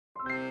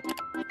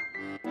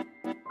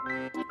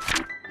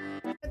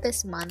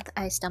This month,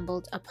 I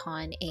stumbled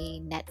upon a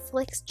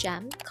Netflix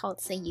gem called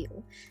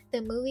Sayew.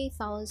 The movie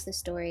follows the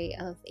story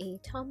of a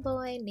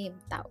tomboy named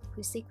Tao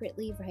who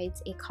secretly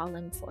writes a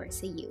column for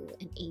Sayew,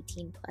 an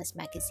 18-plus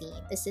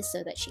magazine. This is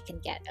so that she can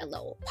get a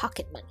little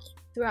pocket money.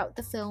 Throughout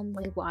the film,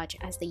 we watch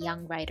as the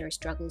young writer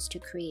struggles to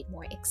create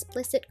more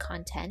explicit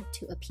content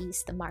to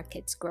appease the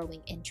market's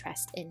growing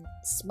interest in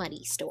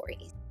smutty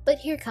stories. But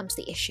here comes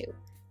the issue.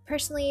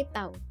 Personally,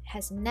 Tao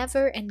has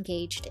never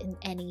engaged in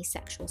any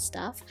sexual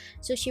stuff,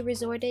 so she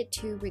resorted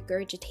to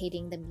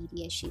regurgitating the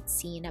media she'd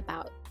seen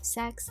about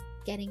sex,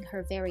 getting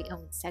her very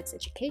own sex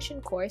education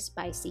course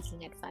by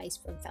seeking advice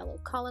from fellow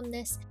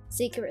columnists,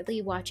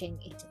 secretly watching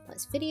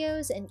 18-plus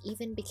videos, and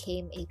even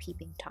became a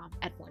peeping Tom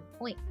at one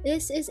point.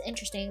 This is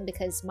interesting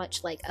because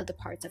much like other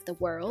parts of the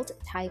world,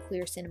 Thai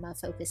queer cinema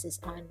focuses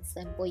on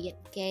flamboyant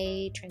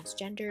gay,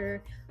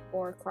 transgender,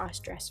 or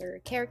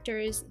cross-dresser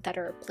characters that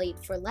are played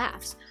for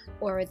laughs,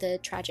 or the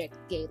tragic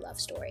gay love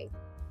story.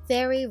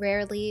 Very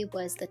rarely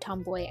was the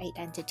tomboy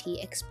identity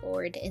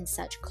explored in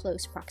such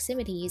close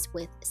proximities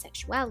with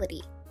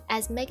sexuality.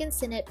 As Megan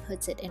Sinnott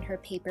puts it in her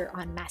paper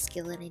on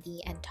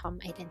masculinity and tom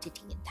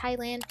identity in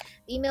Thailand,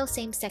 female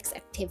same-sex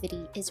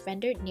activity is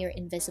rendered near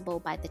invisible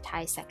by the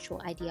Thai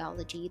sexual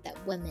ideology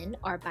that women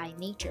are by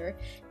nature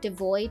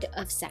devoid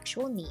of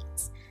sexual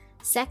needs.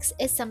 Sex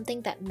is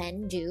something that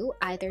men do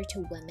either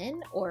to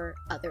women or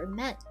other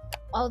men.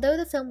 Although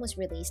the film was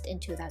released in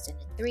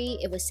 2003,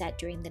 it was set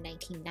during the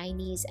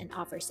 1990s and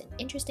offers an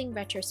interesting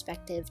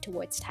retrospective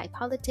towards Thai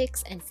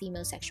politics and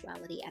female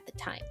sexuality at the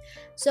time.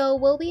 So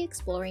we'll be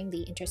exploring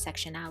the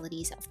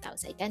intersectionalities of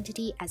Tao's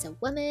identity as a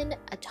woman,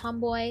 a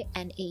tomboy,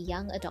 and a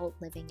young adult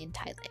living in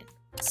Thailand.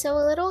 So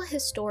a little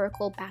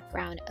historical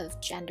background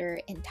of gender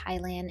in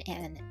Thailand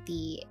and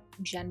the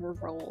gender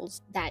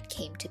roles that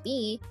came to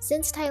be.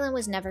 Since Thailand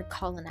was never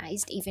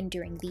colonized, even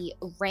during the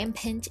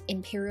rampant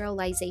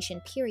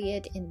imperialization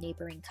period in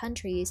neighboring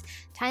countries,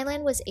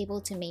 Thailand was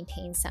able to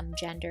maintain some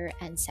gender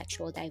and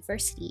sexual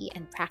diversity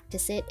and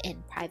practice it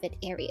in private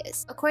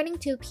areas. According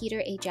to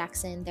Peter A.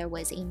 Jackson, there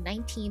was a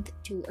 19th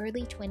to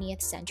early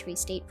 20th century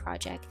state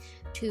project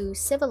to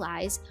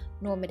civilize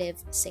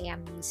normative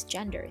Siamese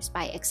genders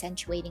by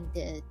accentuating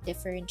the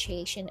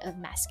differentiation of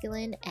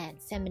masculine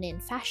and feminine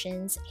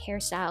fashions,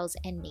 hairstyles,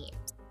 and names.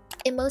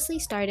 It mostly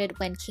started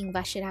when King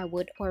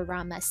Vajirayut or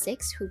Rama VI,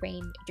 who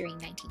reigned during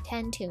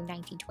 1910 to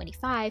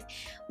 1925,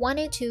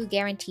 wanted to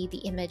guarantee the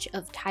image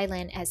of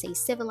Thailand as a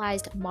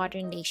civilized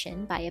modern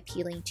nation by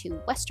appealing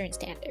to Western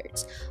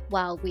standards,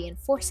 while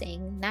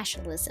reinforcing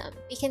nationalism.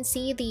 We can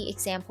see the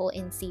example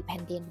in Si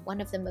Pandin,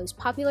 one of the most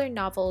popular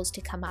novels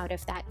to come out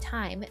of that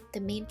time. The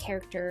main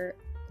character,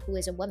 who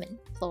is a woman,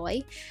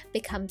 Ploy,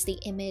 becomes the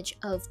image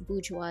of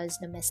bourgeois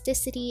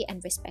domesticity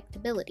and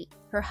respectability.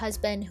 Her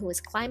husband, who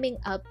was climbing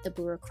up the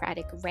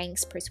bureaucratic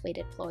ranks,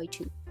 persuaded Ploy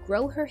to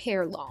grow her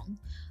hair long,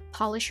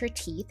 polish her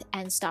teeth,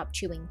 and stop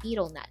chewing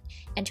betel nut,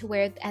 and to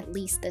wear at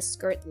least the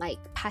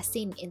skirt-like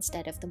pasin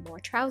instead of the more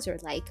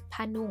trouser-like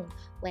panung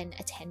when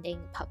attending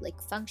public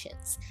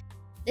functions.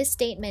 This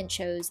statement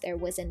shows there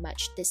wasn't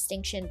much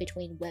distinction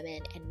between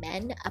women and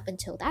men. Up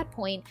until that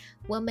point,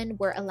 women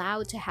were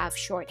allowed to have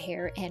short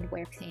hair and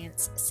wear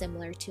pants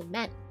similar to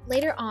men.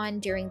 Later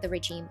on, during the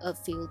regime of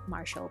Field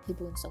Marshal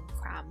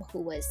Phibulsongkram, who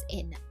was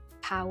in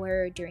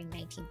power during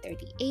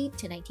 1938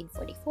 to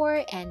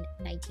 1944 and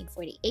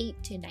 1948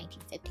 to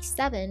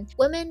 1957,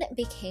 women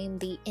became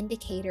the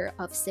indicator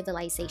of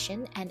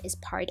civilization and is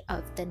part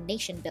of the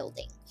nation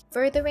building.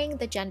 Furthering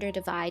the gender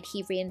divide,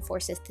 he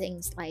reinforces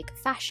things like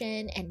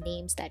fashion and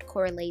names that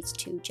correlates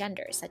to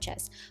gender, such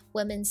as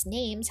women's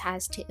names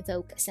has to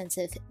evoke a sense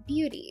of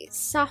beauty,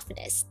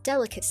 softness,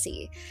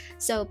 delicacy.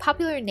 So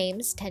popular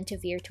names tend to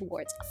veer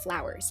towards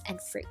flowers and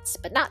fruits,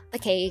 but not the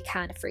K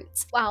kind of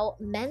fruits, while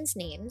men's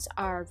names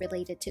are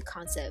related to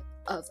concept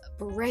of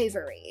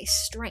bravery,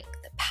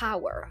 strength,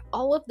 power,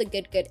 all of the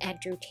good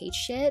Andrew Tate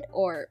shit,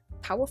 or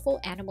powerful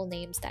animal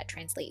names that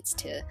translates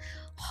to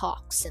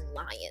hawks and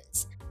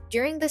lions.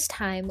 During this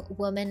time,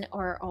 women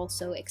are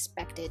also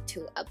expected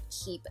to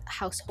upkeep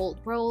household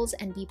roles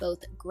and be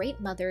both great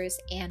mothers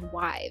and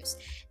wives.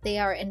 They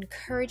are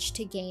encouraged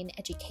to gain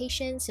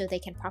education so they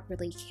can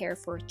properly care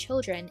for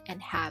children and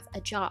have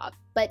a job.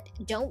 But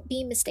don't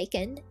be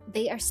mistaken,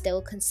 they are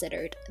still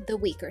considered the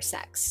weaker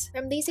sex.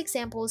 From these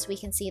examples, we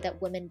can see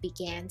that women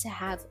began to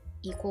have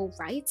equal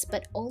rights,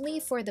 but only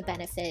for the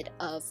benefit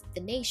of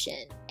the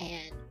nation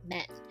and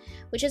men,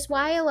 which is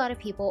why a lot of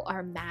people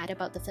are mad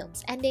about the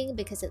film's ending,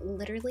 because it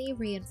literally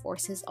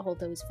reinforces all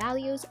those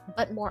values,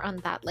 but more on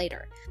that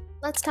later.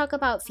 Let's talk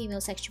about female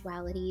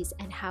sexualities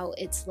and how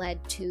it's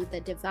led to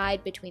the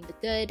divide between the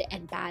good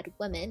and bad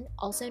women,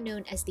 also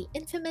known as the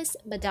infamous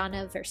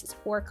Madonna versus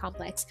whore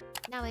complex.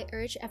 Now, I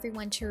urge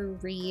everyone to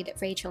read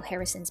Rachel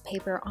Harrison's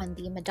paper on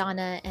the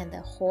Madonna and the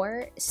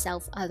whore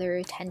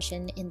self-other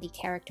tension in the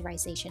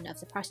characterization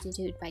of the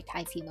prostitute by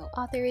Thai female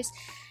authors.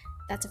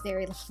 That's a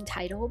very long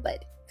title,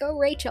 but go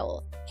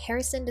Rachel!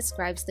 Harrison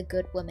describes the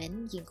good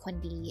woman, Yin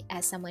Kwan-di,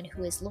 as someone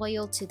who is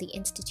loyal to the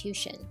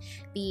institution,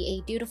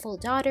 be a dutiful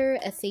daughter,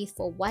 a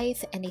faithful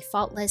wife, and a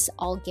faultless,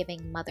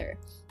 all-giving mother.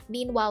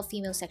 Meanwhile,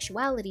 female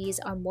sexualities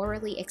are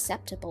morally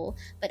acceptable,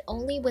 but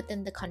only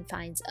within the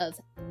confines of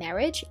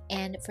marriage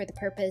and for the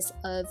purpose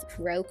of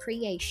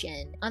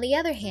procreation. On the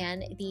other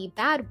hand, the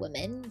bad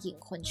woman, Yin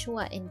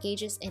Kwan-shua,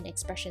 engages in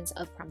expressions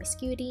of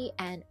promiscuity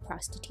and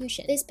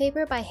prostitution. This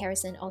paper by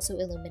Harrison also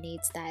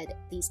illuminates that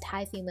these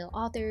Thai female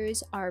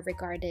authors are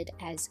regarded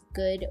as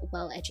good,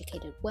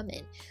 well-educated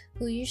women,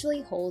 who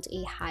usually hold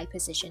a high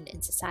position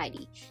in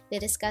society. They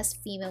discuss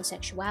female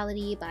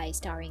sexuality by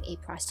starring a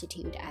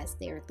prostitute as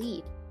their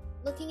lead.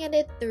 Looking at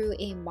it through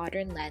a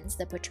modern lens,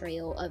 the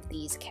portrayal of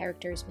these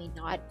characters may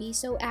not be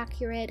so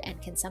accurate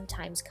and can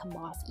sometimes come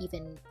off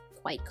even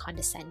quite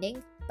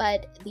condescending,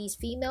 but these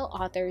female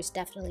authors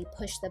definitely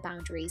push the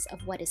boundaries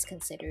of what is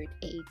considered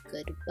a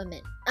good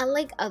woman.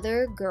 Unlike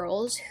other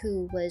girls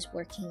who was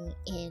working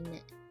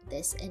in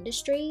this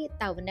industry,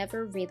 Thao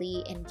never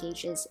really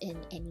engages in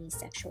any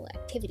sexual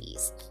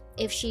activities.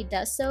 If she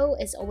does so,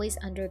 it's always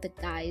under the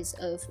guise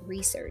of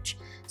research,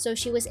 so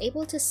she was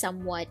able to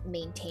somewhat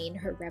maintain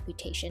her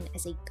reputation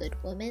as a good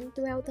woman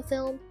throughout the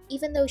film,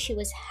 even though she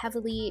was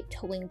heavily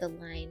towing the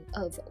line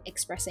of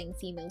expressing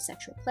female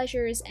sexual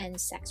pleasures and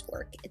sex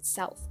work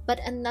itself.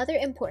 But another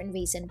important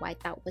reason why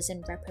Thao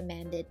wasn't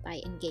reprimanded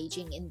by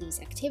engaging in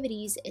these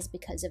activities is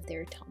because of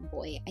their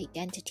tomboy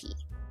identity.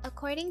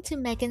 According to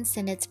Megan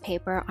Sinnott's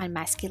paper on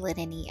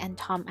masculinity and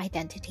Tom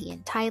identity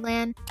in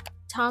Thailand,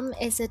 Tom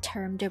is a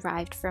term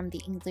derived from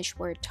the English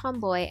word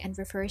tomboy and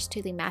refers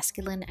to the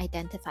masculine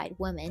identified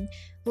women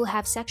who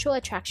have sexual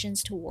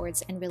attractions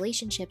towards and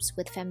relationships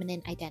with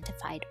feminine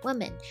identified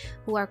women,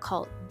 who are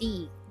called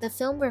Di. The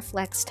film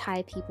reflects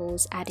Thai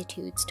people's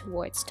attitudes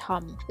towards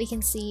Tom. We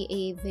can see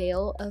a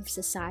veil of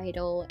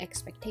societal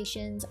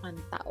expectations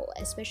on Thao,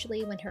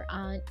 especially when her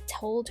aunt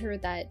told her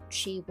that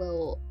she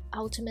will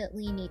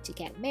ultimately need to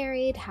get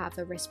married, have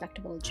a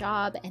respectable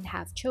job, and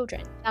have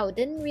children. Thao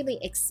didn't really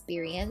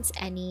experience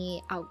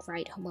any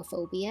outright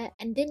homophobia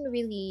and didn't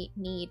really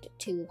need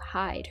to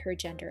hide her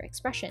gender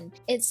expression.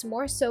 It's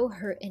more so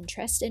her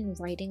interest in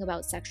writing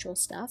about sexual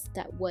stuff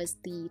that was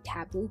the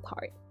taboo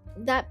part.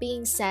 That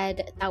being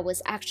said, Thao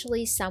was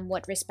actually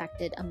somewhat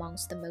respected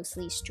amongst the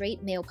mostly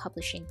straight male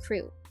publishing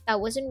crew. Thao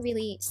wasn't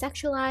really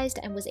sexualized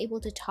and was able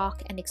to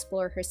talk and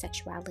explore her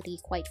sexuality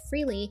quite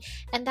freely,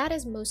 and that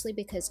is mostly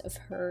because of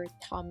her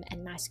Tom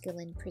and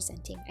masculine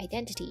presenting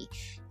identity.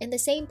 In the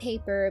same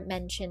paper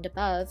mentioned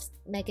above,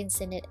 Megan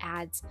Sinnott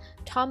adds,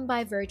 Tom,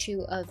 by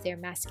virtue of their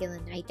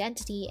masculine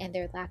identity and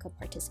their lack of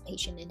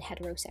participation in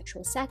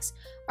heterosexual sex,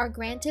 are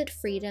granted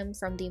freedom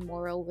from the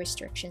moral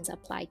restrictions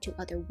applied to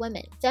other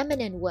women.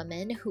 Feminine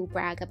women who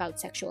brag about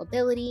sexual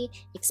ability,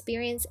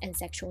 experience, and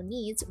sexual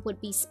needs would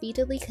be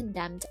speedily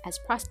condemned as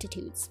prostitutes.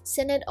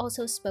 Sinnott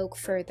also spoke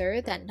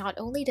further that not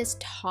only does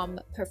Tom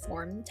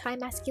perform Thai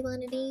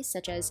masculinity,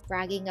 such as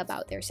bragging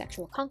about their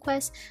sexual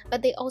conquest,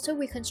 but they also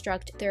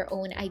reconstruct their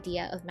own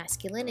idea of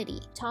masculinity.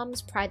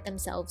 Toms pride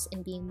themselves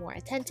in being more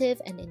attentive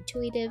and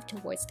intuitive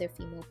towards their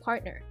female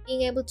partner,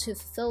 being able to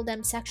fulfill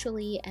them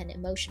sexually and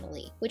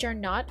emotionally, which are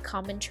not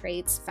common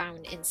traits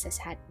found in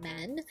cishet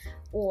men,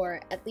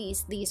 or at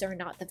least these are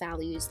not the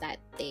values that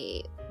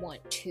they want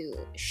to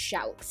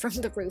shout from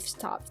the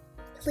rooftops.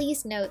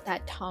 Please note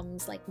that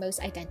Toms, like most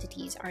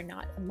identities, are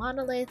not a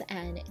monolith,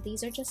 and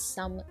these are just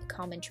some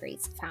common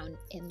traits found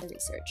in the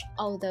research.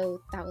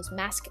 Although Thao's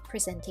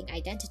mask-presenting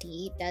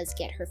identity does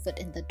get her foot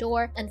in the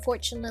door,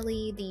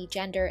 unfortunately, the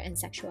gender and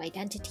sexual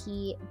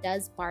identity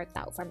does bar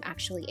Thao from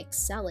actually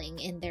excelling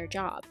in their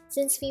job.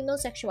 Since female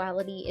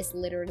sexuality is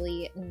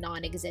literally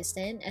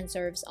non-existent and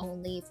serves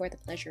only for the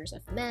pleasures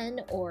of men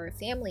or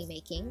family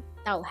making,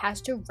 Thao has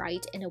to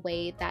write in a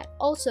way that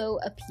also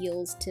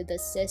appeals to the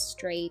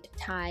cis-straight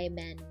Thai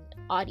men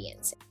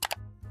audience.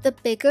 The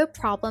bigger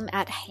problem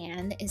at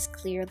hand is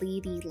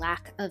clearly the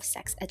lack of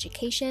sex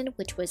education,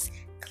 which was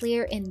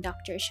clear in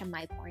Dr.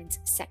 Pimpaporn's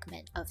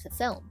segment of the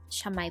film.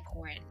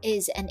 Pimpaporn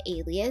is an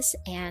alias,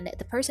 and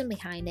the person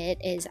behind it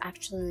is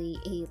actually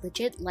a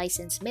legit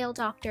licensed male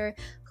doctor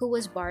who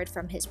was barred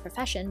from his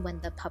profession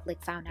when the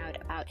public found out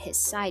about his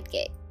side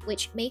gig,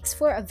 which makes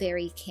for a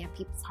very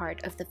campy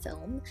part of the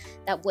film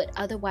that would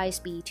otherwise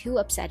be too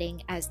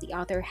upsetting, as the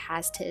author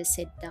has to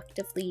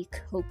seductively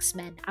coax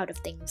men out of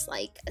things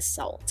like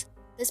assault.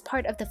 This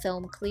part of the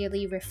film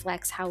clearly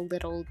reflects how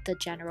little the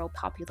general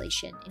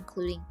population,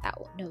 including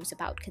Thao, knows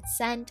about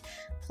consent,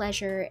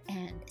 pleasure,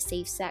 and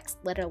safe sex,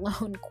 let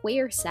alone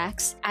queer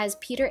sex. As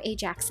Peter A.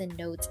 Jackson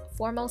notes,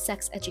 formal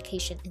sex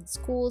education in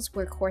schools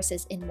were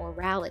courses in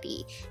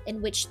morality,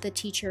 in which the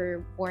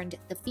teacher warned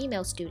the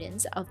female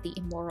students of the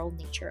immoral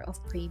nature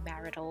of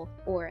premarital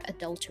or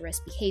adulterous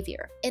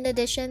behavior. In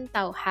addition,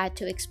 Thao had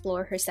to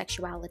explore her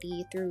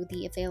sexuality through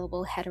the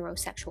available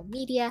heterosexual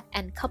media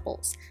and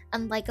couples.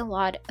 Unlike a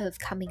lot of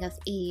coming of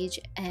age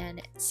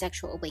and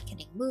sexual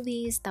awakening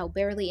movies, Thao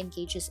barely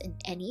engages in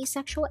any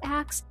sexual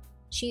acts.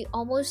 She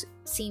almost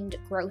seemed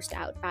grossed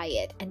out by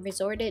it and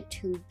resorted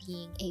to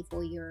being a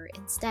voyeur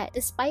instead.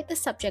 Despite the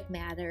subject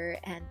matter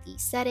and the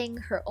setting,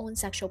 her own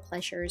sexual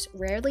pleasures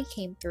rarely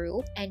came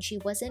through, and she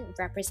wasn't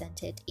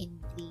represented in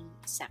the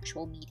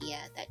sexual media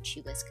that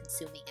she was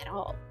consuming at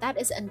all. That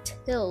is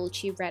until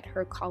she read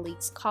her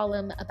colleague's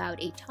column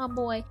about a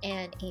tomboy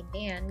and a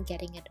man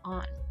getting it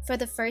on. For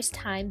the first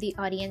time, the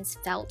audience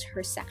felt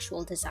her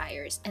sexual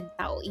desires, and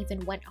Thao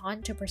even went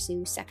on to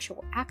pursue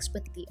sexual acts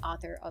with the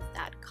author of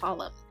that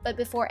column. But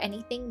before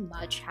anything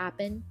much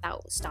happened,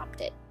 Thao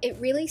stopped it. It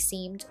really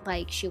seemed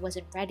like she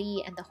wasn't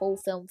ready, and the whole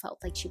film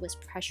felt like she was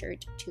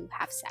pressured to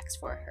have sex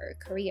for her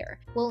career.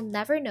 We'll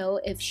never know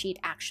if she'd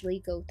actually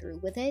go through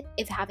with it,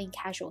 if having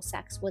casual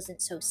sex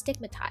wasn't so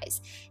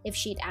stigmatized, if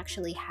she'd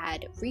actually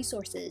had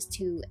resources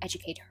to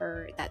educate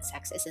her that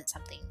sex isn't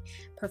something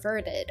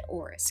perverted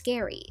or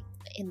scary.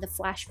 In the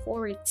flash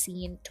forward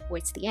scene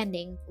towards the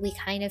ending, we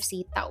kind of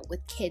see Thao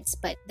with kids,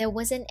 but there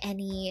wasn't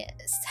any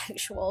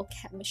sexual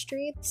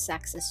chemistry.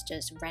 Sex is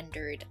just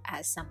rendered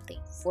as something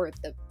for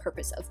the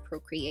purpose of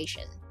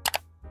procreation.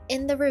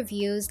 In the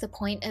reviews, the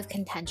point of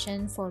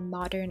contention for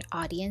modern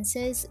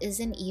audiences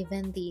isn't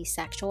even the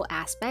sexual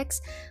aspects,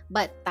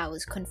 but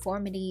Thao's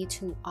conformity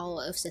to all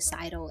of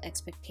societal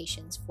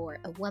expectations for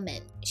a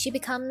woman. She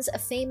becomes a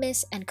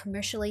famous and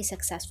commercially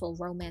successful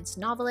romance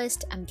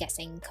novelist, I'm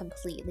guessing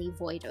completely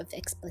void of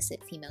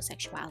explicit female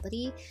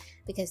sexuality,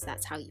 because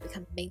that's how you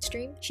become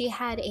mainstream. She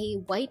had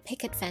a white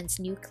picket fence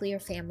nuclear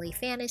family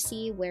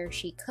fantasy where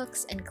she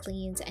cooks and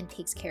cleans and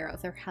takes care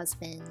of her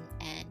husband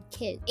and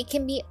kids. It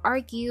can be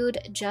argued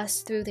just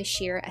through the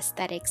sheer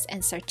aesthetics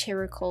and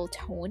satirical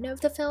tone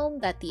of the film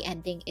that the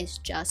ending is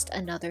just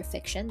another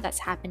fiction that's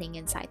happening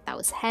inside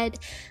Thao's head,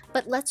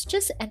 but let's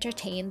just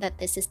entertain that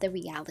this is the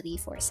reality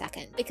for a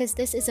second, because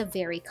this is a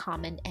very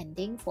common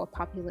ending for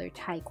popular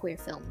Thai queer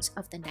films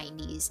of the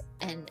 90s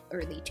and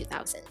early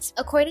 2000s.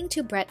 According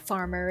to Brett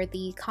Farmer,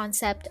 the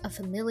concept of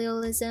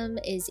familialism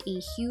is a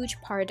huge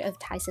part of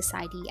Thai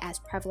society as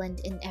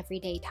prevalent in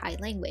everyday Thai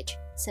language,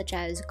 such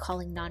as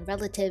calling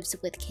non-relatives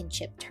with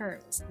kinship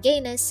terms.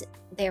 Gayness,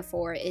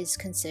 therefore, is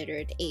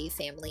considered a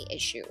family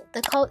issue.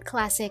 The cult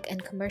classic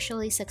and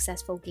commercially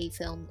successful gay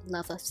film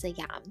Love of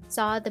Sayew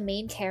saw the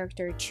main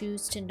character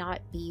choose to not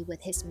be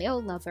with his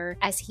male lover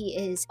as he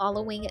is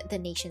following the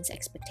nation's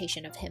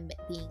expectation of him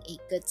being a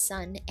good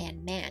son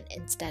and man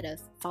instead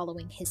of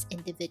following his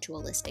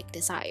individualistic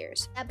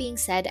desires. That being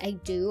said, I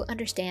do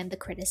understand the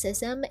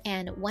criticism,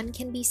 and one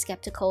can be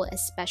skeptical,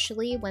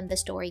 especially when the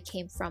story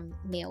came from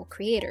male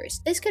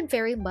creators. This could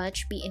very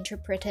much be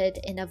interpreted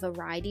in a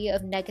variety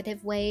of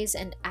negative ways,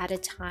 and at a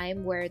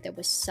time where there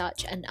was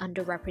such an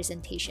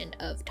underrepresentation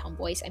of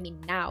tomboys, I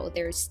mean now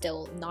there's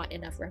still not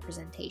enough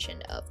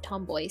representation of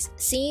tomboys,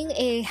 seeing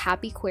a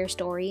happy queer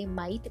story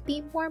might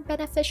be more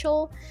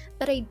beneficial,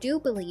 but I do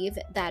believe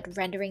that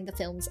rendering the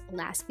film's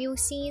last few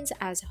scenes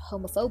as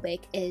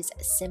homophobic is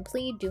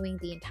simply doing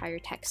the entire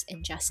text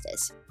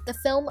injustice. The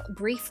film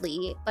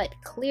briefly but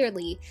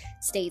clearly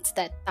states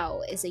that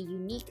Thao is a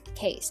unique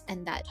case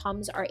and that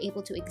Toms are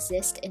able to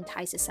exist in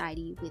Thai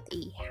society with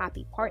a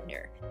happy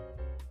partner.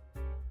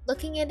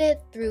 Looking at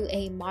it through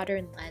a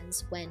modern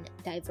lens, when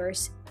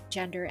diverse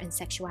gender and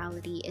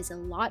sexuality is a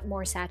lot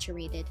more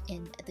saturated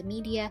in the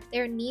media,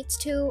 there needs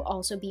to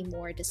also be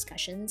more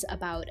discussions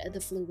about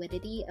the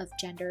fluidity of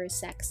gender,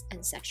 sex,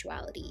 and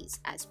sexualities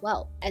as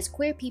well. As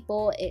queer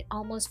people, it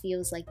almost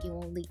feels like you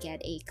only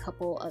get a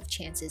couple of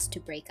chances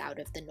to break out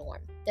of the norm.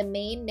 The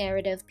main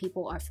narrative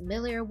people are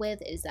familiar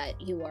with is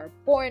that you are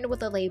born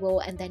with a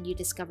label and then you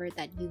discover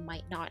that you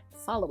might not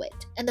follow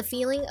it. And the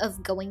feeling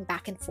of going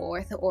back and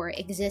forth or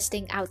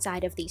existing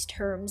outside of these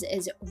terms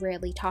is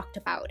rarely talked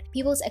about.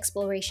 People's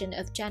exploration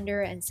of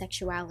gender and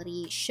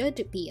sexuality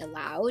should be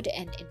allowed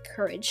and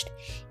encouraged,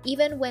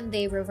 even when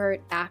they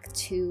revert back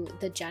to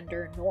the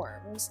gender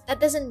norms. That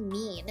doesn't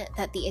mean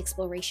that the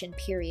exploration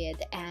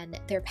period and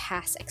their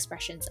past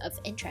expressions of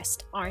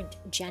interest aren't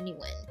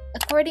genuine.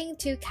 According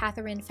to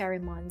Catherine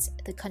Ferrimon's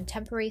The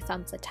Contemporary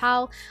Femme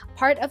Fatale,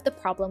 part of the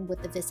problem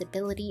with the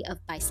visibility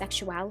of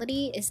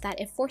bisexuality is that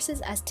it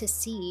forces us to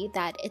see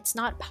that it's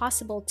not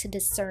possible to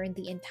discern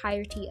the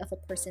entirety of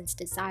a person's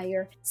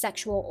desire,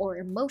 sexual or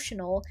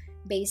emotional,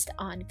 based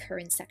on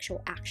current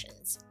sexual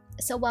actions.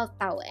 So while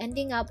Thao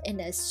ending up in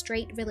a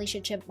straight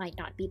relationship might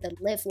not be the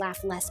live,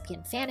 laugh,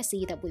 lesbian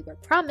fantasy that we were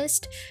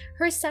promised,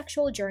 her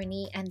sexual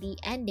journey and the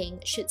ending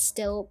should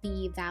still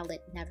be valid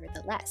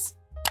nevertheless.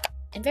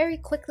 And very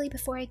quickly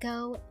before I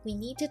go, we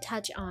need to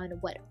touch on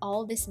what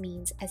all this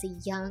means as a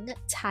young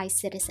Thai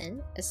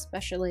citizen,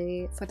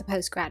 especially for the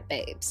post-grad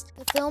babes.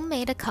 The film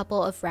made a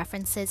couple of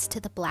references to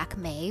the Black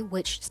May,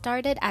 which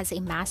started as a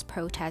mass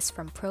protest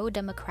from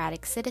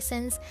pro-democratic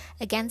citizens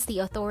against the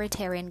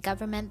authoritarian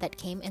government that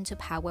came into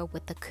power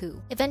with the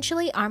coup.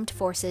 Eventually, armed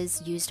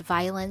forces used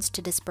violence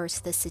to disperse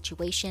the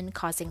situation,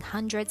 causing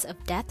hundreds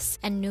of deaths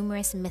and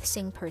numerous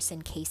missing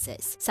person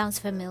cases. Sounds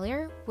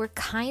familiar? We're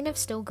kind of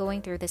still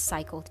going through this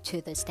cycle to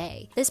to this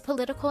day. This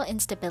political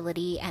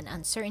instability and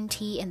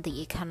uncertainty in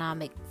the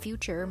economic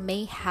future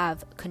may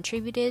have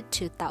contributed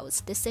to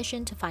Thao's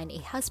decision to find a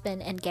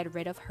husband and get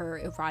rid of her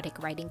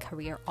erotic writing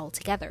career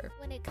altogether.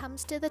 When it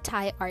comes to the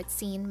Thai art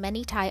scene,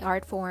 many Thai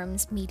art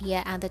forms,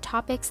 media, and the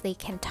topics they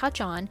can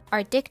touch on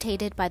are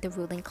dictated by the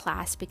ruling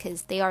class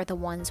because they are the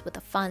ones with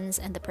the funds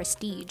and the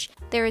prestige.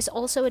 There is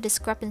also a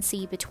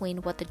discrepancy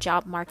between what the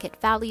job market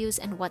values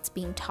and what's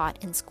being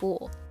taught in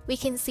school. We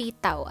can see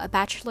Thao, a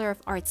Bachelor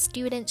of Arts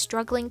student,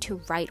 struggling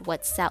to write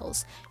what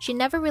sells. She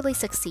never really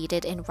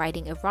succeeded in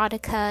writing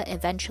erotica,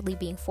 eventually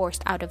being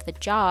forced out of the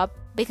job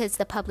because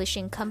the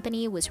publishing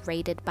company was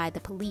raided by the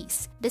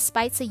police.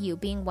 Despite Sayew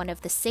being one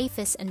of the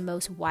safest and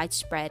most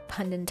widespread,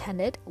 pun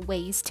intended,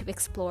 ways to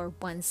explore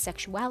one's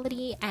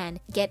sexuality and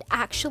get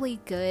actually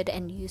good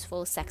and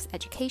useful sex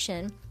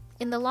education,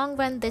 in the long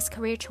run, this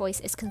career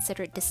choice is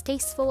considered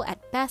distasteful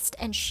at best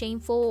and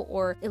shameful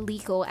or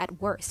illegal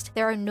at worst.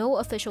 There are no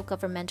official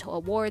governmental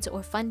awards or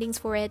fundings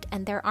for it,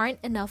 and there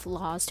aren't enough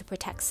laws to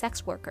protect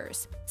sex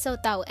workers. So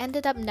Thao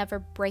ended up never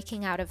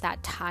breaking out of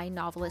that Thai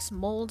novelist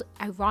mold.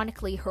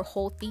 Ironically, her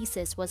whole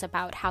thesis was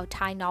about how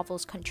Thai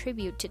novels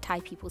contribute to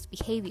Thai people's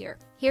behavior.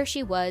 Here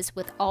she was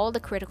with all the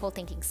critical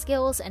thinking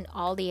skills and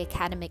all the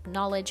academic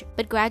knowledge,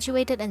 but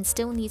graduated and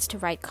still needs to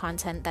write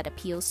content that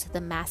appeals to the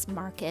mass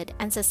market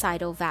and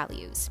societal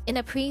values. In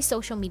a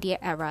pre-social media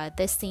era,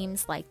 this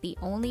seems like the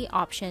only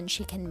option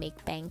she can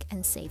make bank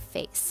and save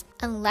face.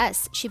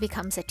 Unless she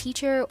becomes a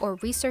teacher or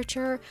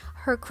researcher,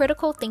 her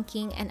critical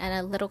thinking and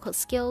analytical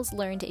skills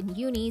learned in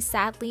uni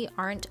sadly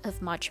aren't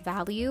of much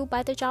value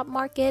by the job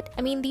market.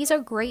 I mean, these are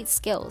great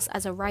skills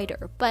as a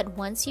writer, but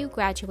once you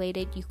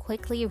graduated, you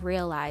quickly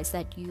realize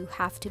that you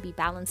have to be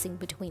balancing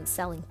between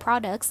selling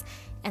products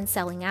and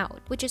selling out,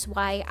 which is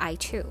why I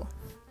too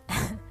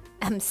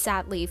am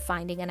sadly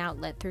finding an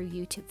outlet through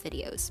YouTube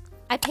videos.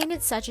 I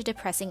painted such a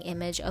depressing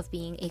image of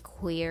being a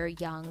queer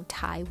young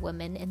Thai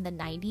woman in the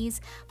 90s,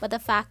 but the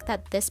fact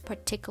that this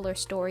particular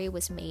story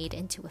was made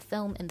into a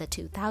film in the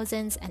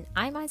 2000s and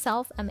I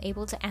myself am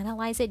able to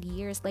analyze it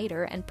years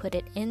later and put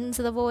it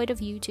into the void of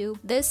YouTube,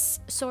 this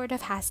sort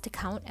of has to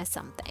count as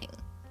something,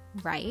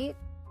 right?